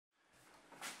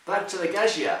Back to the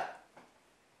Gaggia.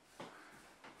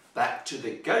 Back to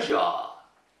the Gaggia.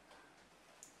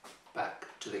 Back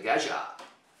to the Gaggia.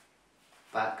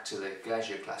 Back to the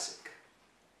Gaggia Classic.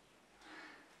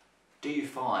 Do you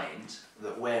find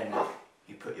that when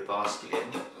you put your basket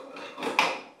in,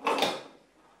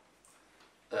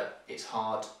 that it's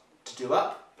hard to do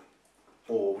up?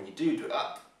 Or when you do it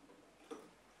up,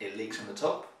 it leaks from the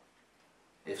top?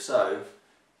 If so,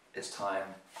 it's time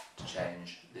to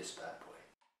change this bad boy.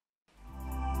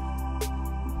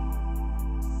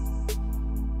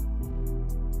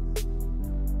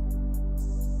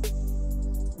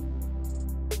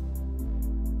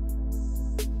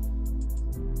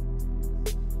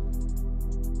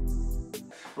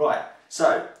 Right,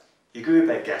 so your groove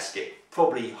bed gasket,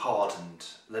 probably hardened.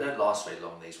 They don't last very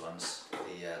long, these ones,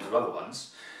 the rubber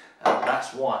ones.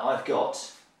 That's why I've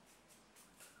got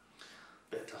a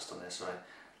bit of dust on there, sorry.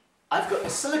 I've got a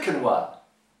silicone one,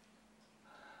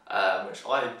 which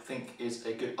I think is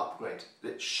a good upgrade.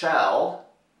 It shall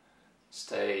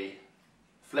stay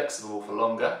flexible for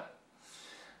longer,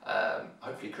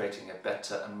 hopefully creating a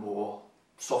better and more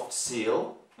soft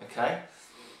seal, okay?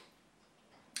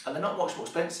 And they're not much more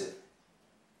expensive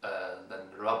than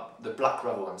the black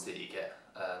rubber ones that you get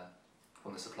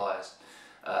from the suppliers.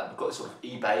 I've got this one off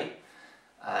eBay,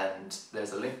 and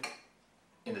there's a link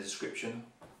in the description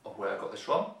of where I got this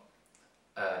from.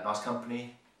 Nice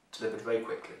company, delivered very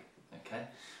quickly. Okay,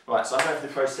 right. So I'm going through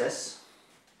the process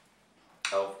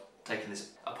of taking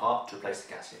this apart to replace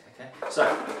the gasket. Okay,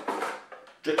 so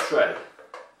drip tray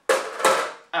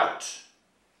out.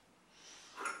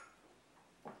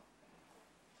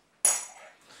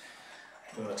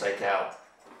 We're going to take out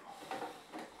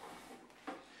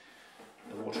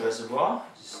the water reservoir.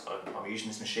 I'm using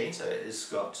this machine, so it has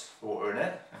got water in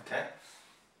it. Okay.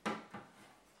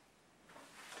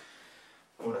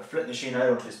 I'm going to flip the machine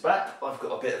over onto its back. I've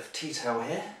got a bit of tea towel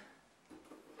here.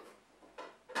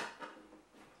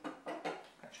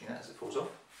 Actually, that as it falls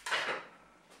off.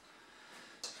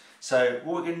 So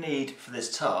what we're going to need for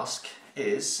this task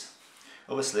is,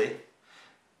 obviously,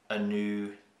 a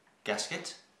new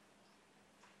gasket.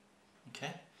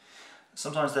 Okay.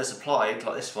 Sometimes they're supplied,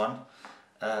 like this one,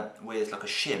 with like a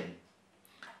shim.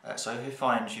 So if you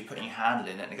find you're putting your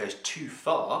handle in it and it goes too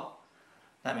far,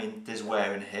 that means there's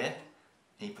wear in here.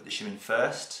 And you put the shim in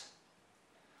first,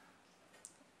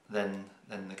 then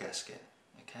the gasket.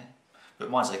 Okay. But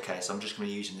mine's okay, so I'm just going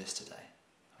to be using this today.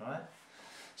 All right.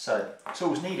 So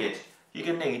tools needed. You're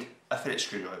going to need a Phillips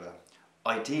screwdriver.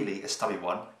 Ideally a stubby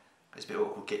one. It's a bit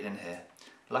awkward getting in here.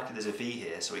 Luckily there's a V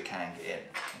here so we can get in.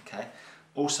 Okay.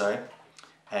 Also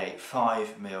a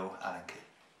 5mm Allen key.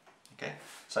 Okay.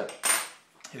 So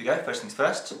here we go. First things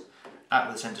first. Out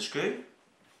with the centre screw.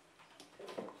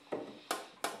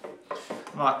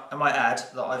 I might add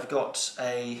that I've got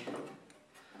like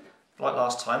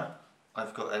last time,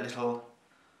 I've got a little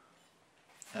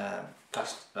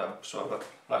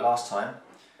like last time,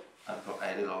 I've got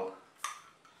a little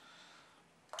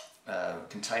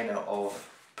container of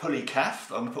pulley calf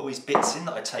that I'm going to put all these bits in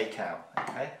that I take out.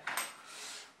 Okay.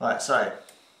 Right, so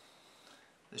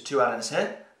there's two Allens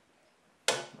here,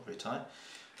 not very tight,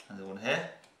 and the one here.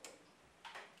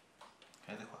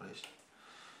 Okay, they're quite loose.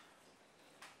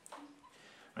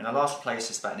 I mean, I last replaced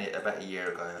this about a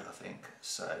year ago, I think,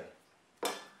 so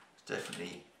it's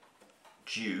definitely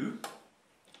due.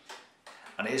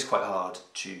 And it is quite hard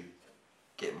to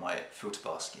get my filter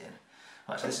basket in.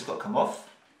 Right, so this has got to come off.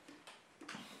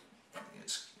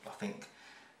 I think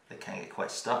they can get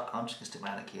quite stuck. I'm just going to stick my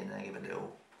Allen key in there and give it a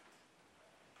little.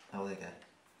 Oh, there you go.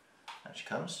 Actually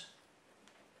comes.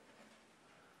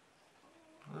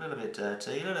 A little bit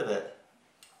dirty, a little bit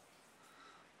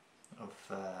of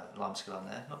limescale on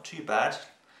there. Not too bad.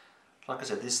 Like I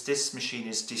said, this machine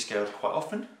is descaled quite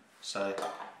often, so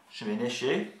shouldn't be an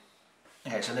issue.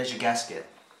 Okay, so there's your gasket.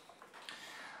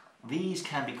 These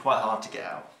can be quite hard to get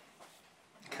out.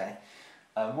 Okay.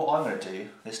 What I'm going to do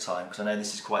this time, because I know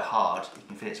this is quite hard, you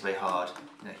can feel it's very hard,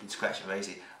 you can scratch it very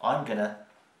easy. I'm going to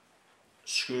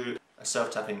screw a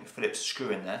self-tapping Phillips screw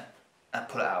in there and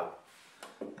pull it out.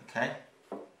 Okay.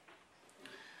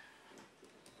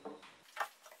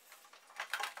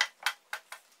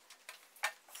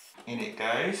 In it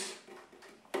goes.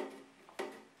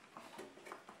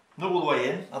 Not all the way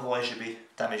in, otherwise you'll be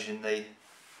damaging the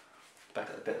back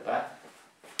of the bit at the back.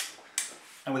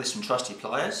 And with some trusty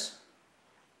pliers,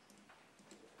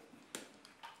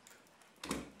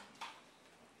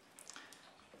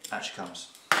 actually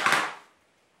comes.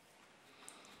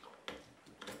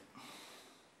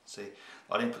 See,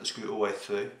 I didn't put the screw all the way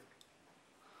through.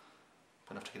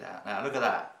 Gonna have to get it out. Now look at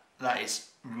that. That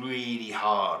is really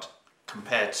hard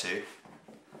compared to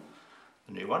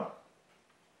a new one.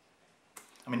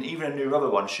 I mean, even a new rubber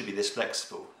one should be this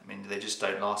flexible. I mean, they just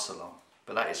don't last so long,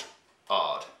 but that is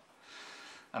hard.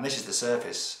 And this is the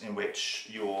surface in which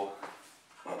your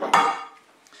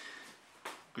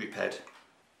group head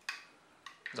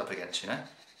is up against, you know.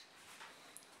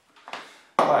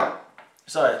 Right,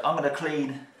 so I'm going to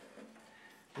clean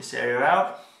this area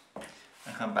out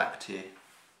and come back to you.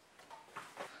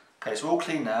 Okay, so we're all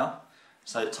clean now,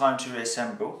 so time to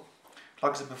reassemble.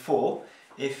 Like I said before,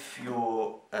 if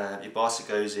your basket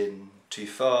goes in too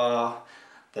far,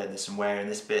 then there's some wear in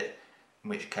this bit, in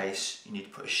which case you need to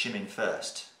put a shim in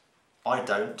first. I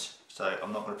don't, so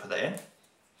I'm not going to put that in.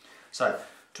 So,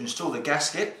 to install the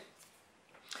gasket,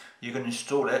 you're going to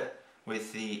install it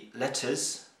with the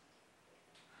letters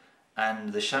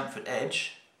and the chamfered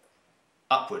edge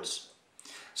upwards.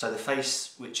 So the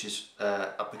face which is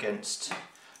up against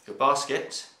your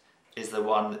basket is the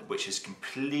one which is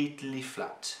completely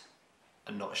flat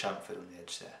and not chamfered on the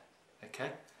edge there.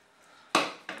 Okay? So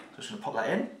I'm just going to pop that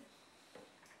in.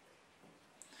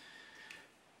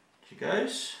 Here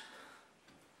goes.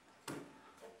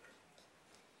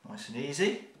 Nice and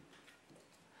easy.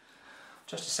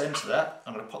 Just to centre that,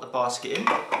 I'm going to pop the basket in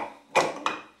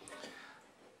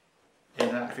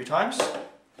and out a few times.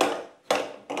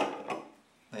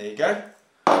 There you go.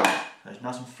 It's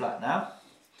nice and flat now.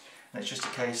 And it's just a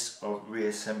case of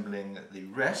reassembling the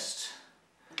rest.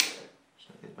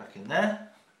 So get back in there.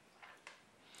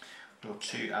 Your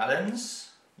 2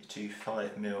 Allens, your 2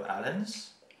 5mm Allens.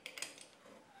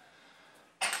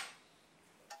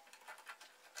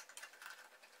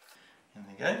 There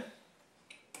we go.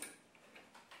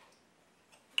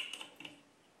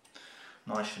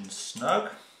 Nice and snug.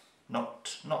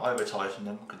 Not over tighten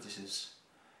them, because this is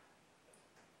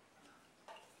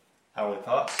alloy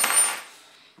parts.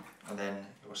 And then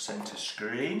your centre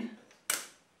screen.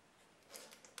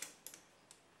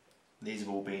 These have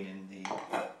all been in the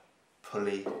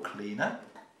pulley cleaner.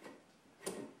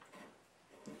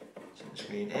 Centre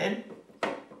screen in.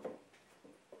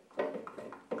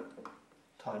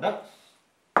 Tighten up.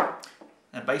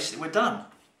 And basically we're done.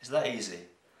 It's that easy.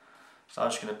 So I'm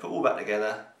just going to put all that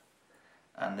together,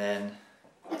 and then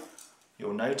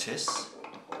you'll notice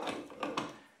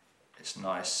it's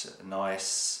nice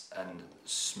and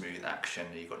smooth action.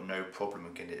 You've got no problem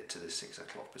in getting it to the 6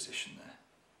 o'clock position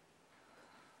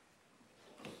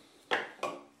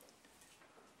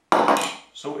there.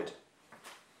 Sorted.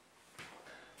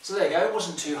 So there you go, it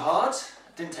wasn't too hard,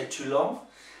 it didn't take too long.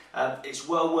 It's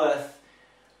well worth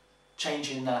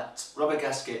changing that rubber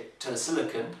gasket to the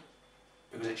silicone,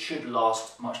 because it should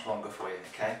last much longer for you,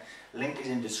 okay? Link is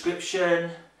in the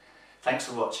description. Thanks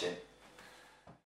for watching.